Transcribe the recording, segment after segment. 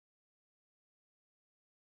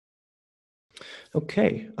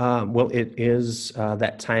Okay, well, it is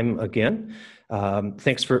that time again.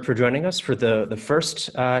 Thanks for joining us for the first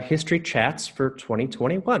History Chats for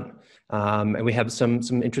 2021. And we have some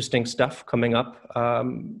interesting stuff coming up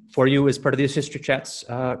for you as part of these History Chats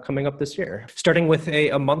coming up this year, starting with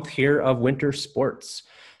a month here of winter sports.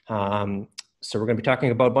 So we're going to be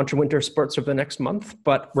talking about a bunch of winter sports over the next month,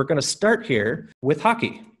 but we're going to start here with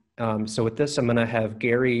hockey. So with this, I'm going to have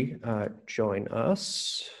Gary join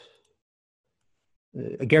us.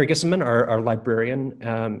 Gary Gisselman, our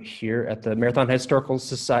librarian here at the Marathon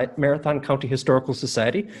County Historical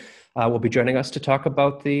Society, will be joining us to talk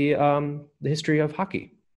about the history of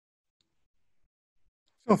hockey.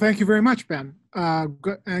 So thank you very much, Ben,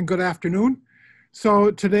 and good afternoon. So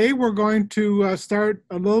today we're going to start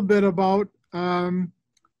a little bit about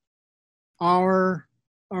our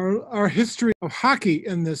history of hockey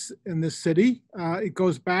in this city. It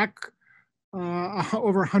goes back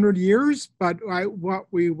over 100 years, but what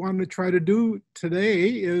we want to try to do today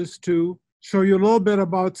is to show you a little bit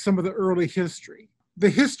about some of the early history. The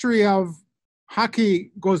history of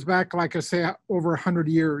hockey goes back, like I say, over 100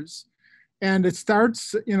 years. And it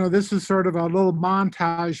starts, this is sort of a little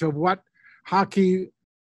montage of what hockey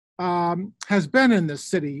has been in this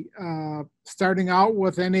city, starting out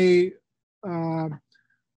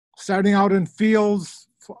in fields,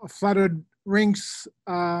 flooded rinks,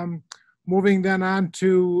 moving then on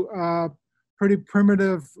to pretty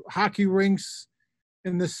primitive hockey rinks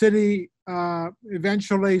in the city,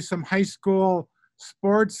 eventually some high school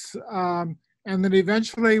sports, and then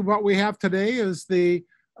eventually what we have today is the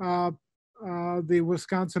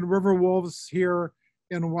Wisconsin River Wolves here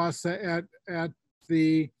in Wausau at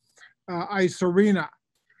the ice arena.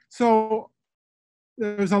 So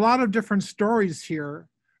there's a lot of different stories here,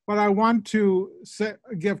 but I want to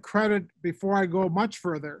give credit before I go much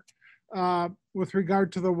further with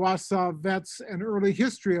regard to the Wausau Vets and early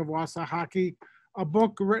history of Wausau hockey, a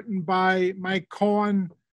book written by Mike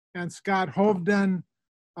Cohen and Scott Hovden.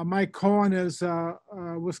 Mike Cohen is a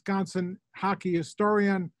Wisconsin hockey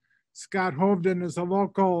historian. Scott Hovden is a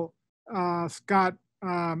local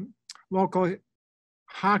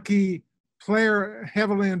hockey player,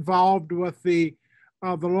 heavily involved with the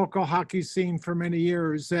local hockey scene for many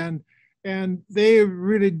years, and they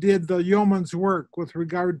really did the yeoman's work with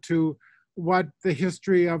regard to what the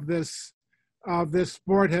history of this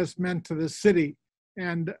sport has meant to the city.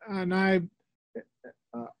 And I,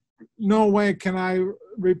 no way can I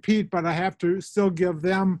repeat, but I have to still give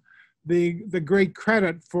them the great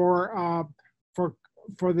credit for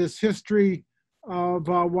this history of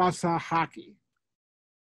Wausau hockey.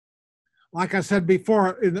 Like I said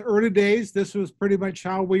before, in the early days, this was pretty much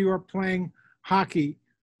how we were playing hockey.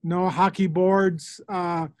 No hockey boards.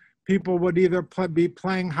 People would either be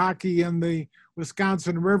playing hockey in the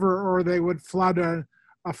Wisconsin River, or they would flood an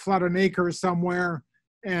acre somewhere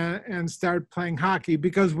and start playing hockey,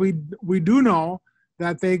 because we do know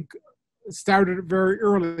that they started very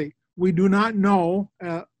early. We do not know,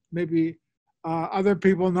 maybe other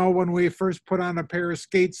people know, when we first put on a pair of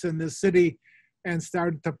skates in the city and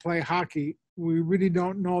started to play hockey. We really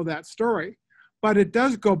don't know that story, but it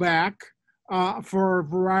does go back for a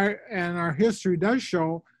variety, and our history does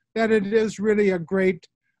show that it is really a great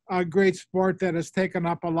sport that has taken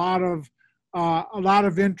up a lot of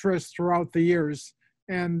interest throughout the years.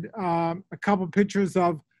 And a couple pictures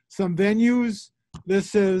of some venues.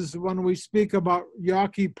 This is when we speak about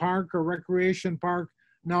Yawkey Park or Recreation Park,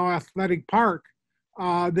 now Athletic Park.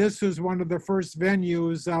 This is one of the first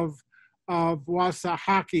venues of Wausau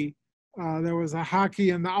hockey. There was a hockey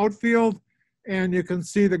in the outfield, and you can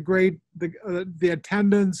see the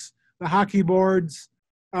attendance, the hockey boards.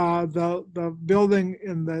 The building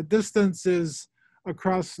in the distance is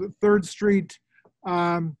across 3rd Street.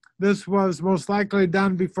 This was most likely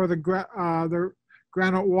done before the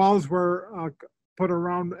granite walls were put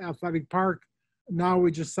around Athletic Park. Now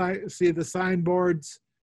we just see the signboards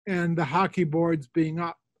and the hockey boards being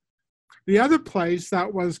up. The other place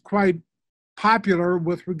that was quite popular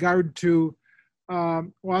with regard to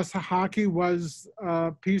Wausau hockey was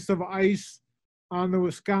a piece of ice on the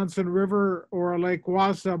Wisconsin River or Lake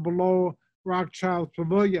Wausau below Rothschild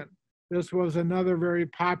Pavilion. This was another very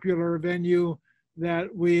popular venue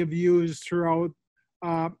that we have used throughout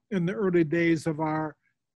in the early days of our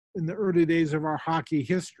hockey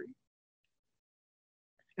history.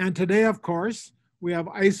 And today, of course, we have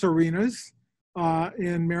ice arenas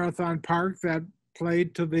in Marathon Park that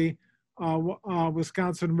played to the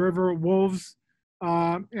Wisconsin River Wolves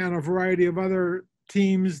and a variety of other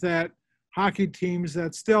hockey teams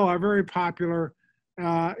that still are very popular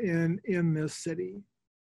in this city.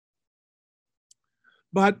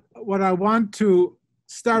 But what I want to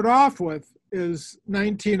start off with is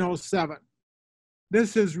 1907.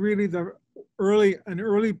 This is really an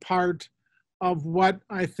early part of what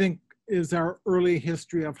I think is our early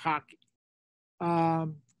history of hockey. A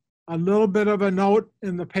little bit of a note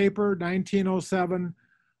in the paper, 1907.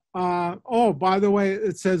 Oh, by the way,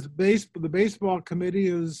 it says the baseball committee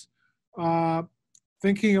is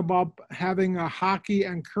thinking about having a hockey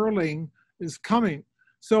and curling is coming.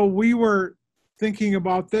 So we were thinking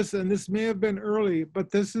about this, and this may have been early, but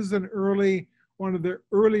this is one of the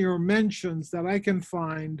earlier mentions that I can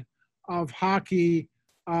find of hockey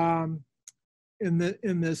in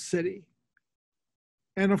this city.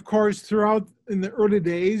 And of course, throughout in the early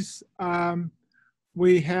days,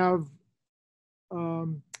 we have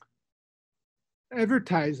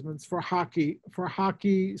advertisements for hockey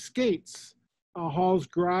skates. Hall's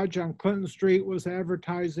Garage on Clinton Street was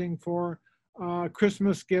advertising for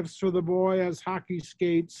Christmas gifts for the boy as hockey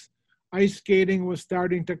skates. Ice skating was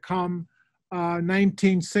starting to come.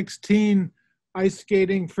 1916, ice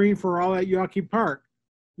skating free for all at Yawkey Park.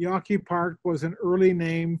 Yawkey Park was an early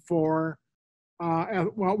name for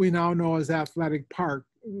what we now know as Athletic Park.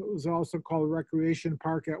 It was also called Recreation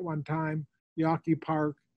Park at one time, Yawkey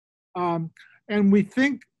Park. And we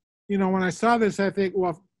think, when I saw this, I think,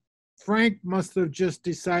 well, Frank must have just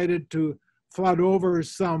decided to flood over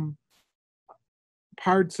some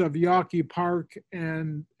parts of Yawkey Park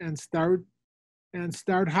and start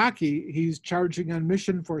hockey. He's charging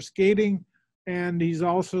admission for skating, and he's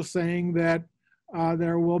also saying that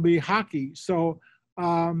there will be hockey. So,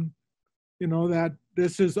 that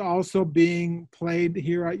this is also being played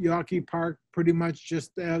here at Yawkey Park pretty much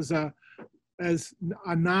just as a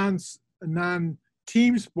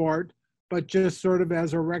non-team sport, but just sort of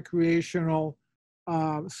as a recreational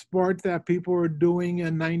sport that people were doing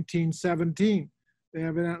in 1917. They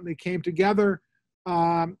evidently came together,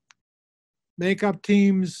 make up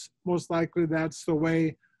teams. Most likely that's the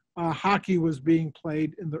way hockey was being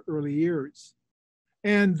played in the early years.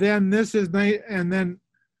 And then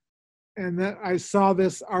I saw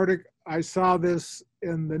this article, I saw this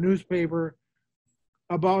in the newspaper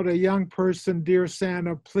about a young person, dear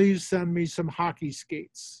Santa, please send me some hockey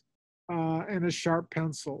skates and a sharp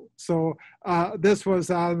pencil. So this was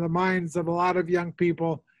on the minds of a lot of young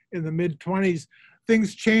people in the mid-20s.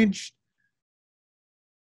 Things changed.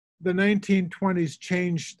 The 1920s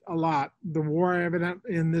changed a lot. The war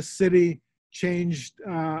evidently in this city changed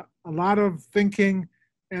a lot of thinking,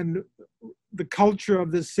 and the culture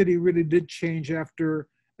of this city really did change after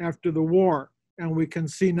the war. And we can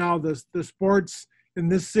see now the sports in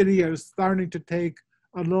this city are starting to take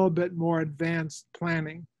a little bit more advanced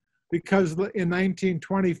planning, because in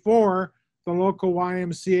 1924, the local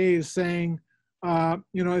YMCA is saying,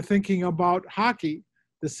 thinking about hockey.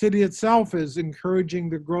 The city itself is encouraging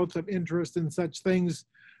the growth of interest in such things,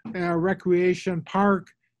 recreation park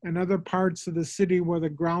and other parts of the city where the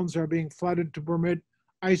grounds are being flooded to permit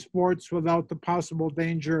ice sports without the possible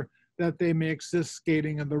danger that they may exist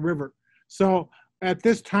skating in the river. So at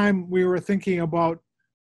this time, we were thinking about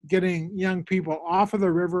getting young people off of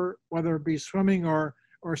the river, whether it be swimming or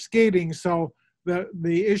skating. So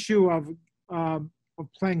the issue of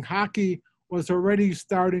playing hockey was already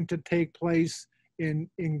starting to take place in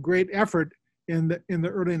great effort in the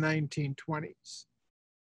early 1920s.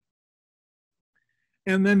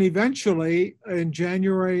 And then eventually in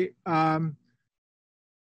January,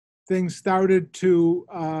 things started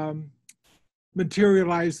to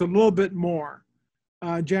materialize a little bit more.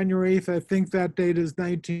 January 8th, I think that date is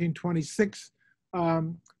 1926.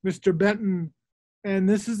 Mr. Benton, and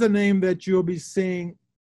this is the name that you'll be seeing,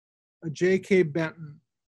 J.K. Benton,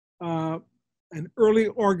 an early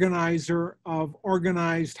organizer of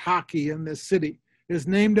organized hockey in this city. His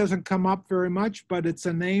name doesn't come up very much, but it's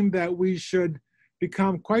a name that we should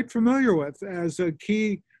become quite familiar with as a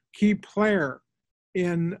key player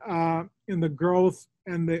in the growth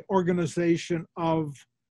and the organization of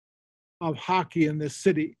hockey in this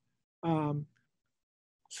city. So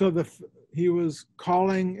he was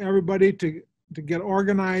calling everybody to get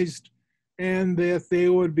organized, and that they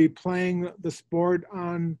would be playing the sport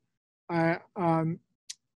on a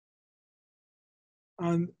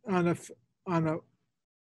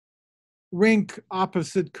rink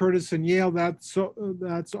opposite Curtis and Yale. That's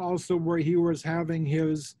also where he was having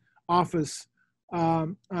his office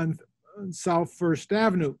on South First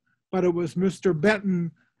Avenue. But it was Mr.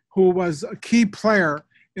 Benton who was a key player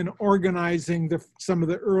in organizing some of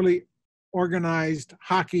the early organized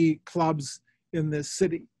hockey clubs in this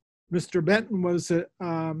city. Mr. Benton was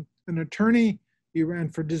an attorney. He ran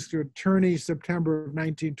for district attorney September of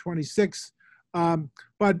 1926.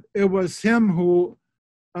 But it was him who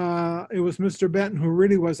it was Mr. Benton who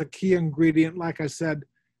really was a key ingredient, like I said,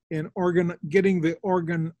 in getting the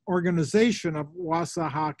organization of Wausau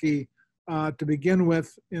hockey to begin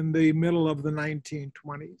with in the middle of the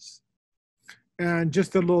 1920s. And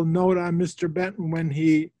just a little note on Mr. Benton: when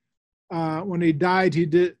he died, he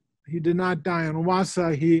did not die in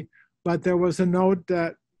Wausau. But there was a note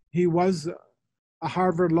that he was a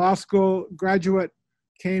Harvard Law School graduate,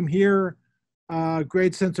 came here,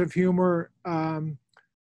 great sense of humor,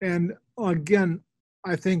 and again,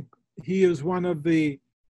 I think he is one of the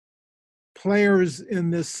players in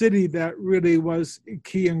this city that really was a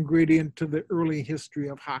key ingredient to the early history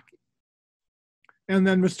of hockey. And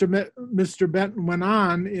then Mr. Benton went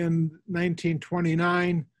on in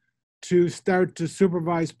 1929 to start to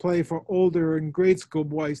supervise play for older and grade school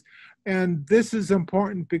boys. And this is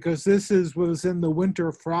important because this was in the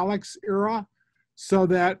Winter Frolics era, so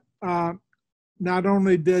that not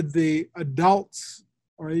only did the adults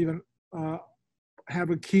or even have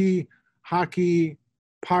a key hockey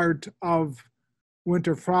part of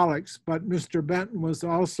Winter Frolics, but Mr. Benton was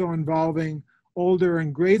also involving older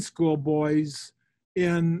and grade school boys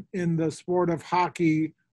in the sport of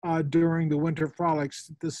hockey during the Winter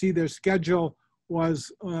Frolics. To see their schedule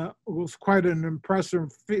was quite an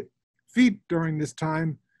impressive feat during this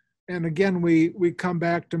time. And again, we come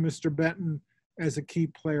back to Mr. Benton as a key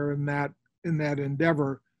player in that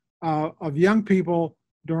endeavor of young people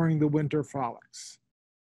during the Winter Frolics.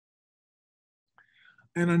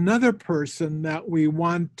 And another person that we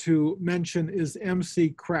want to mention is MC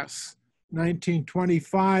Kress.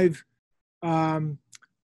 1925,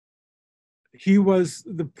 he was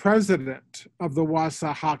the president of the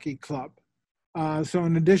Wausau Hockey Club. So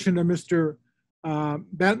in addition to Mr.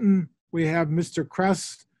 Benton, we have Mr.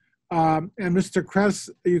 Kress. And Mr. Kress,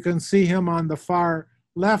 you can see him on the far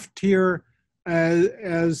left here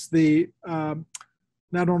as the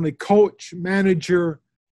not only coach, manager,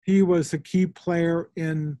 he was a key player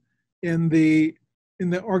in the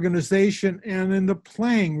organization and in the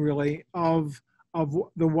playing, really, of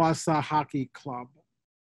the Wausau Hockey Club.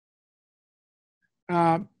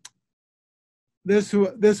 This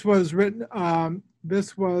was written.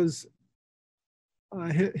 This was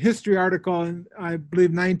a history article in, I believe,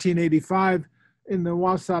 1985 in the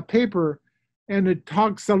Wausau paper, and it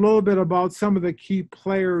talks a little bit about some of the key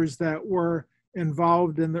players that were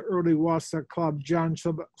involved in the early Wausau Club. John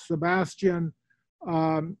Sebastian,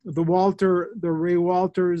 the Ray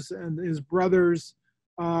Walters and his brothers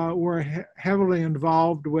were heavily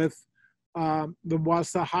involved with the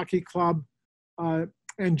Wausau Hockey Club.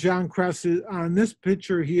 And John Kress, on this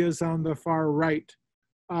picture, he is on the far right.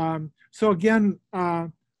 So again,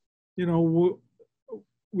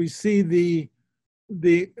 we see the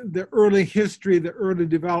early history, the early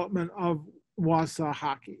development of Wausau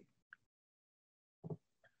hockey.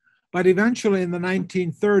 But eventually in the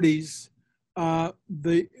 1930s,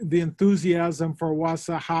 the enthusiasm for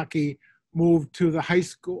Wausau hockey moved to the high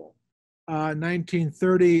school.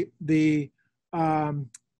 1930, the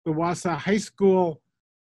Wausau High School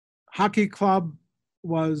Hockey Club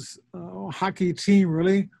was, hockey team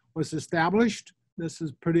really was established. This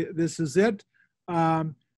is it.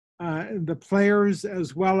 The players,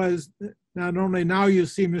 as well as, not only now you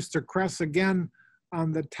see Mr. Kress again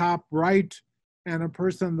on the top right, and a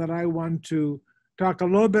person that I want to talk a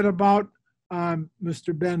little bit about,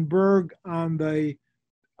 Mr. Ben Berg on the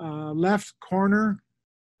left corner.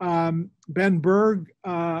 Ben Berg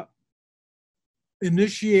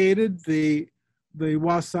initiated the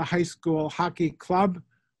Wausau High School Hockey Club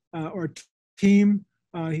or team.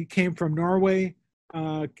 He came from Norway,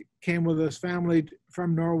 came with his family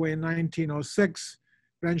from Norway in 1906,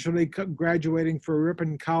 eventually graduating from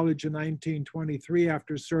Ripon College in 1923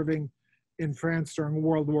 after serving in France during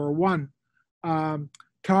World War I.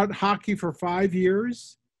 Taught hockey for 5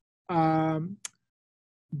 years,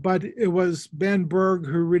 but it was Ben Berg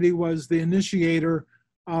who really was the initiator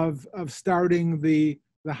of starting the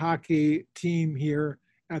hockey team here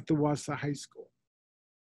at the Wausau High School.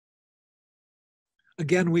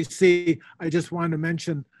 Again, we see, I just wanted to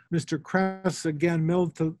mention Mr. Kress, again,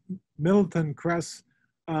 Middleton Kress,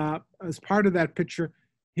 as part of that picture.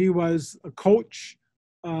 He was a coach.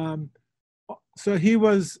 So he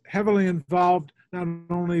was heavily involved not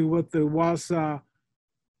only with the Wausau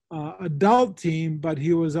adult team, but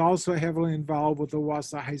he was also heavily involved with the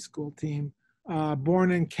Wausau High School team.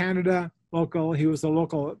 Born in Canada, he was a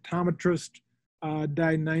local optometrist,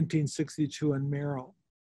 died in 1962 in Merrill.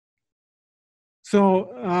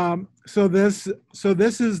 So this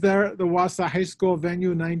is the Wausau High School venue,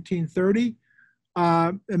 1930.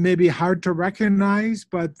 It may be hard to recognize,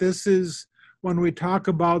 but this is when we talk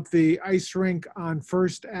about the ice rink on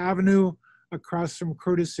First Avenue across from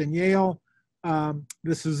Curtis and Yale,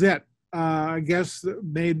 this is it. I guess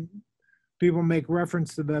people make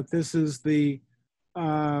reference to that. This is the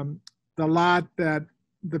lot that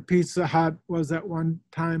the Pizza Hut was at one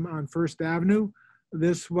time on First Avenue.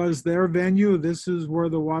 This was their venue. This is where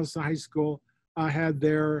the Wausau High School had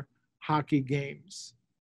their hockey games.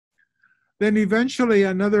 Then eventually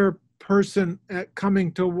another person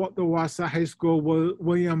coming to the Wausau High School was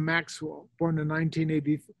William Maxwell, born in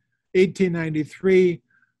 1893,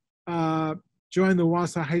 joined the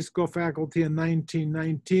Wausau High School faculty in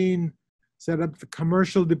 1919, set up the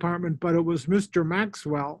commercial department, but it was Mr.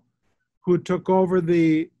 Maxwell who took over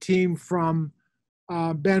the team from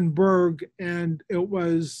Ben Berg, and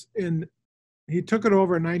he took it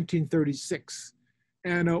over in 1936.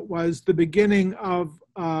 And it was the beginning of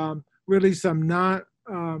really some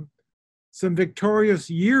victorious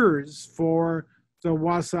years for the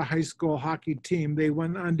Wausau High School hockey team. They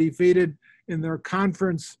went undefeated in their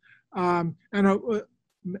conference, and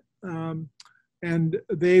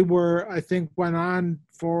they were, I think, went on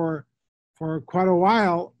for quite a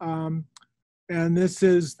while. And this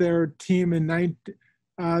is their team in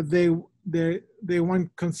they won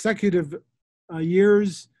consecutive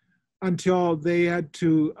years until they had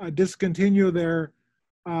to discontinue their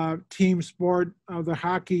team sport of the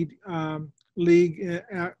hockey league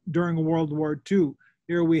during World War II.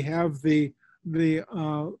 Here we have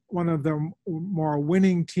one of the more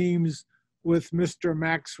winning teams with Mr.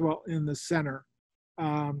 Maxwell in the center.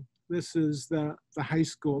 This is the high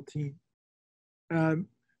school team.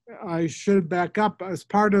 I should back up. As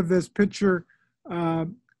part of this picture,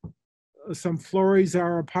 some Florries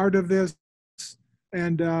are a part of this,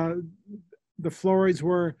 and the Florries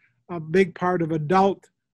were a big part of adult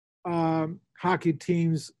hockey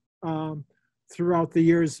teams throughout the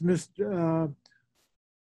years. The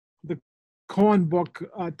Cohen book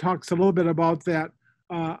talks a little bit about that,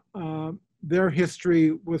 their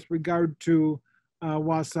history with regard to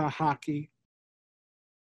Wausau hockey.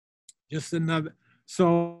 Just another.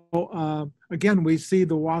 So again, we see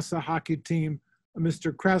the Wausau hockey team,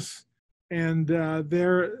 Mr. Kress, and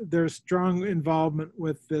their strong involvement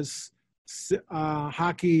with this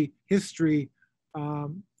hockey history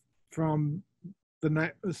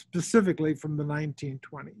specifically from the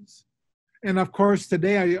 1920s. And of course,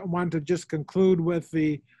 today I want to just conclude with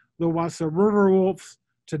the Wausau River Wolves.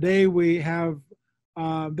 Today we have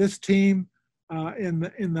this team in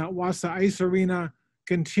the Wausau Ice Arena,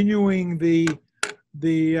 continuing the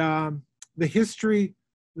history,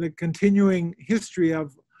 the continuing history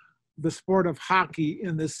of the sport of hockey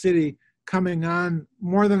in the city, coming on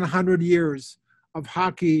more than 100 years of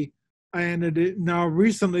hockey, and it now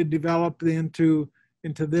recently developed into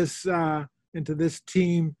this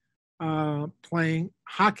team playing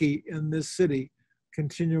hockey in this city,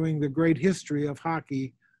 continuing the great history of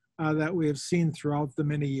hockey that we have seen throughout the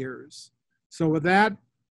many years. So with that,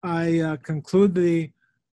 I conclude the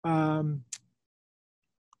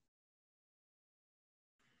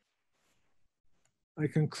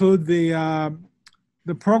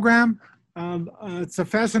program. It's a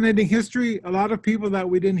fascinating history. A lot of people that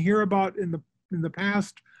we didn't hear about in the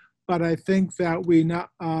past, but I think that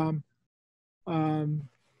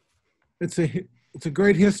it's a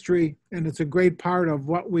great history, and it's a great part of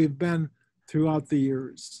what we've been throughout the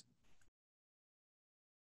years.